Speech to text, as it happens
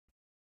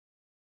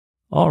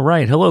All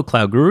right, hello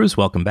Cloud Gurus,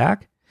 welcome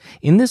back.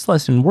 In this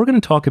lesson, we're going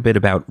to talk a bit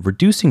about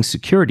reducing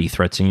security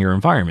threats in your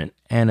environment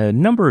and a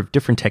number of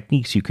different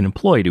techniques you can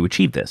employ to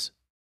achieve this.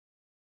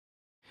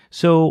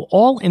 So,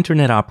 all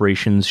internet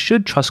operations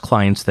should trust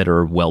clients that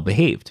are well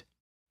behaved.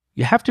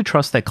 You have to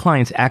trust that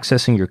clients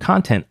accessing your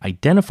content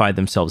identify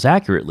themselves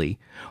accurately,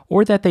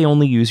 or that they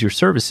only use your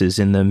services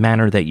in the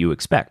manner that you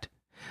expect.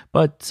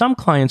 But some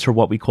clients are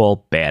what we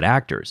call bad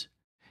actors.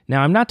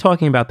 Now, I'm not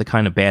talking about the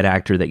kind of bad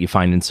actor that you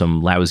find in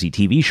some lousy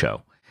TV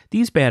show.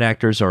 These bad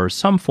actors are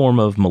some form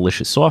of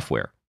malicious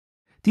software.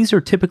 These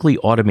are typically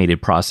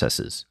automated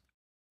processes.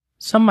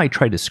 Some might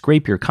try to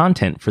scrape your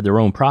content for their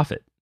own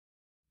profit.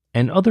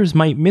 And others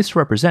might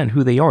misrepresent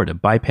who they are to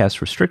bypass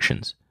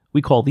restrictions.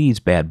 We call these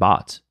bad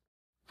bots.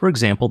 For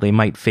example, they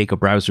might fake a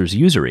browser's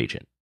user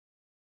agent.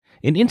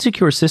 An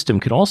insecure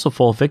system can also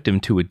fall victim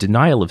to a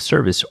denial of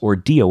service or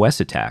DOS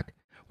attack,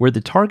 where the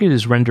target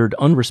is rendered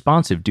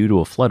unresponsive due to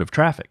a flood of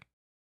traffic.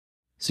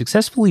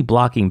 Successfully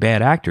blocking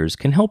bad actors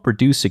can help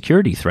reduce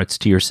security threats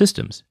to your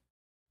systems.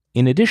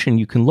 In addition,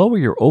 you can lower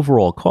your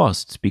overall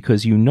costs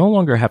because you no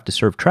longer have to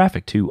serve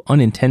traffic to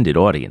unintended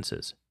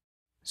audiences.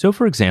 So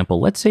for example,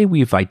 let's say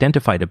we've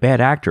identified a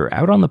bad actor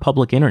out on the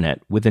public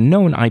internet with a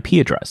known IP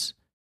address.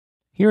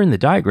 Here in the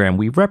diagram,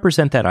 we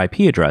represent that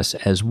IP address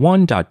as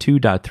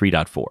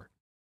 1.2.3.4.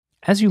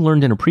 As you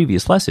learned in a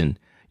previous lesson,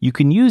 you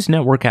can use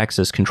network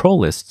access control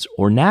lists,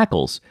 or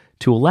NACLs,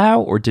 to allow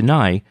or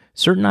deny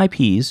certain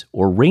IPs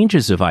or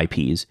ranges of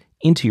IPs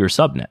into your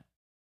subnet.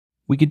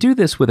 We could do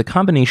this with a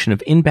combination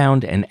of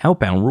inbound and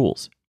outbound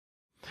rules.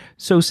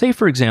 So say,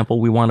 for example,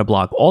 we want to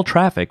block all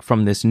traffic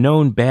from this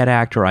known bad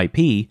actor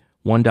IP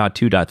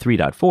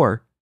 1.2.3.4.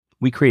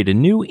 We create a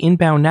new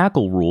inbound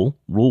NACL rule,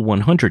 Rule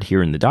 100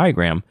 here in the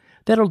diagram,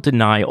 that'll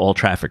deny all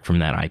traffic from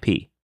that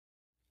IP.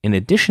 In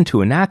addition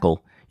to a NACL,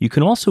 you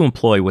can also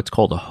employ what's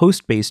called a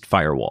host-based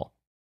firewall.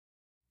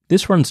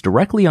 This runs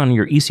directly on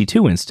your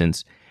EC2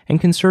 instance and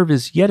can serve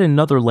as yet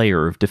another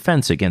layer of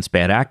defense against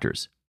bad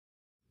actors.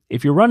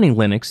 If you're running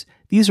Linux,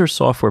 these are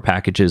software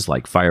packages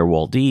like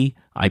FirewallD,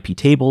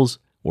 iptables,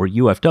 or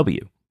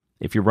UFW.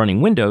 If you're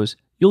running Windows,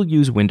 you'll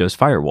use Windows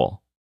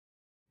Firewall.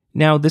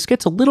 Now, this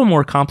gets a little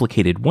more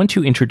complicated once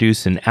you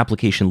introduce an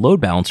application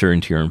load balancer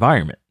into your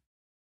environment.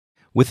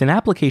 With an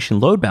application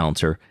load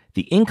balancer,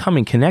 the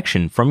incoming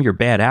connection from your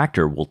bad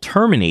actor will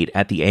terminate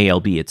at the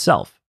ALB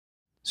itself.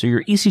 So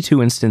your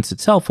EC2 instance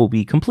itself will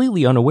be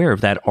completely unaware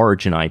of that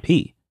origin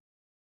IP.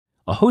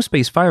 A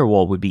host-based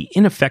firewall would be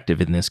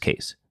ineffective in this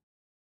case.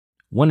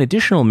 One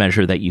additional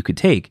measure that you could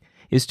take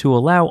is to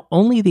allow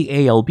only the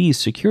ALB's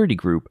security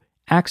group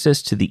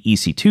access to the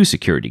EC2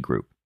 security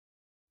group.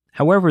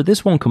 However,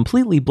 this won't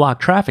completely block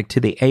traffic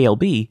to the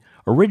ALB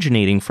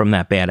originating from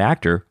that bad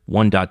actor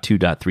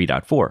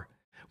 1.2.3.4.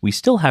 We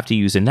still have to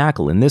use a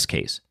NACL in this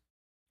case.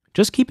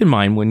 Just keep in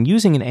mind when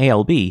using an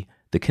ALB,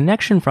 the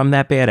connection from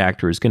that bad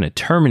actor is going to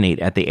terminate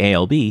at the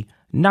ALB,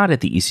 not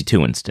at the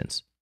EC2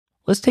 instance.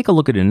 Let's take a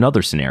look at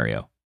another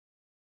scenario.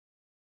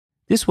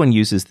 This one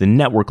uses the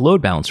Network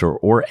Load Balancer,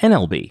 or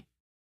NLB.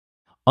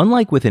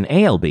 Unlike with an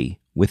ALB,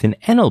 with an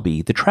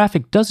NLB, the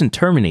traffic doesn't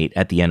terminate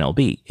at the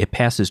NLB. It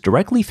passes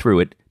directly through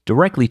it,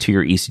 directly to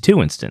your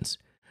EC2 instance.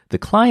 The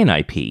client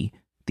IP,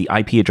 the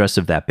IP address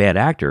of that bad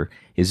actor,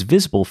 is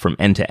visible from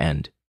end to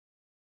end.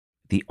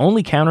 The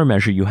only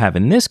countermeasure you have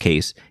in this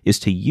case is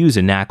to use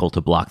a NACL to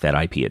block that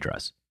IP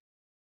address.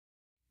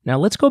 Now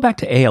let's go back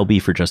to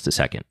ALB for just a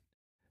second.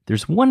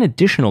 There's one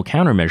additional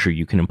countermeasure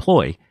you can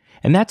employ,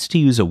 and that's to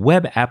use a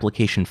web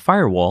application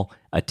firewall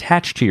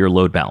attached to your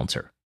load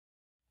balancer.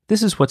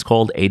 This is what's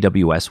called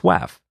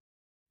AWS-WAF.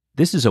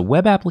 This is a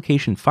web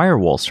application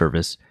firewall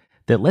service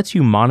that lets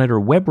you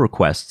monitor web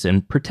requests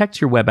and protects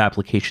your web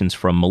applications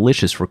from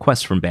malicious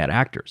requests from bad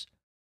actors.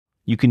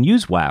 You can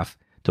use WAF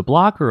to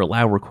block or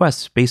allow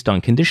requests based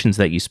on conditions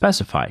that you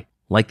specify,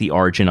 like the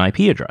origin IP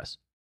address.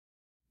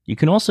 You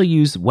can also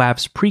use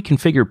WAF's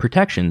pre-configured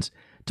protections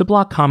to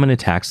block common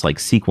attacks like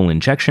SQL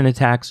injection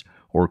attacks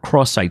or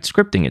cross-site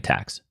scripting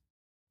attacks.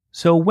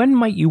 So when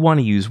might you want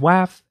to use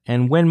WAF,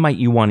 and when might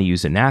you want to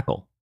use a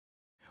NACL?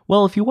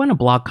 Well, if you want to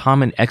block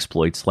common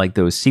exploits like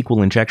those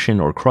SQL injection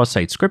or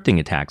cross-site scripting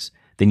attacks,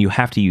 then you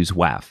have to use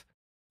WAF.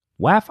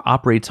 WAF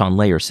operates on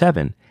layer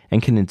 7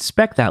 and can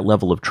inspect that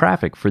level of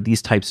traffic for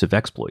these types of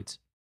exploits.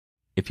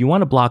 If you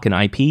want to block an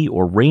IP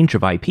or range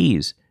of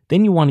IPs,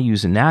 then you want to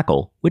use a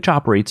NACL, which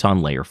operates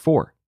on layer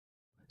 4.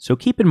 So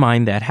keep in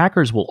mind that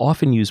hackers will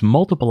often use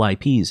multiple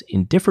IPs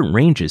in different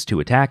ranges to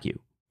attack you.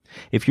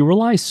 If you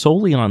rely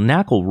solely on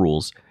NACL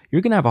rules,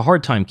 you're going to have a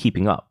hard time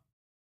keeping up.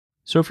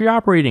 So if you're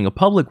operating a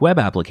public web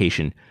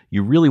application,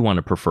 you really want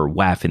to prefer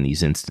WAF in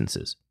these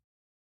instances.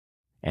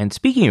 And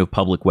speaking of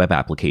public web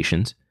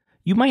applications,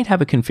 you might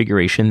have a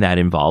configuration that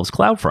involves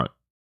CloudFront.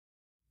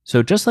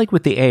 So just like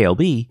with the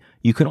ALB,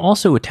 you can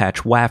also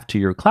attach WAF to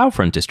your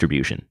CloudFront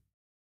distribution.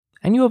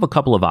 And you have a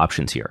couple of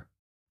options here.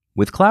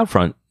 With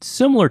CloudFront,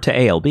 similar to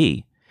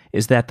ALB,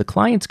 is that the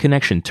client's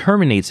connection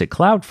terminates at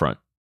CloudFront.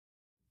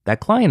 That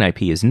client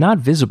IP is not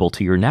visible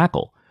to your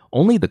NACL,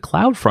 only the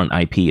CloudFront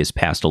IP is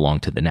passed along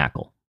to the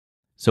NACL.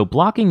 So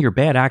blocking your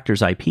bad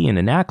actor's IP in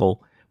a NACL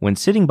when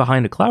sitting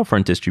behind a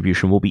CloudFront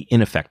distribution will be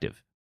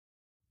ineffective.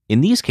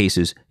 In these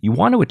cases, you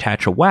want to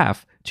attach a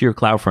WAF to your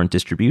CloudFront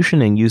distribution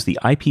and use the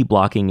IP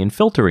blocking and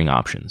filtering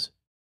options.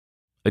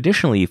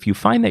 Additionally, if you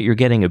find that you're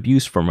getting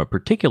abuse from a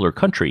particular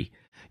country,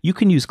 you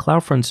can use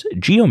CloudFront's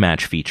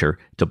GeoMatch feature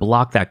to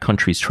block that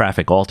country's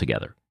traffic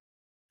altogether.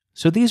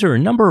 So these are a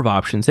number of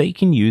options that you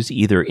can use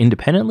either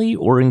independently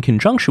or in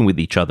conjunction with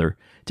each other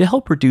to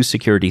help reduce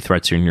security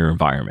threats in your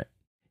environment.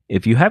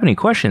 If you have any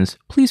questions,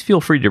 please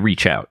feel free to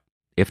reach out.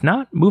 If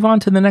not, move on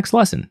to the next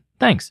lesson.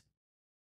 Thanks.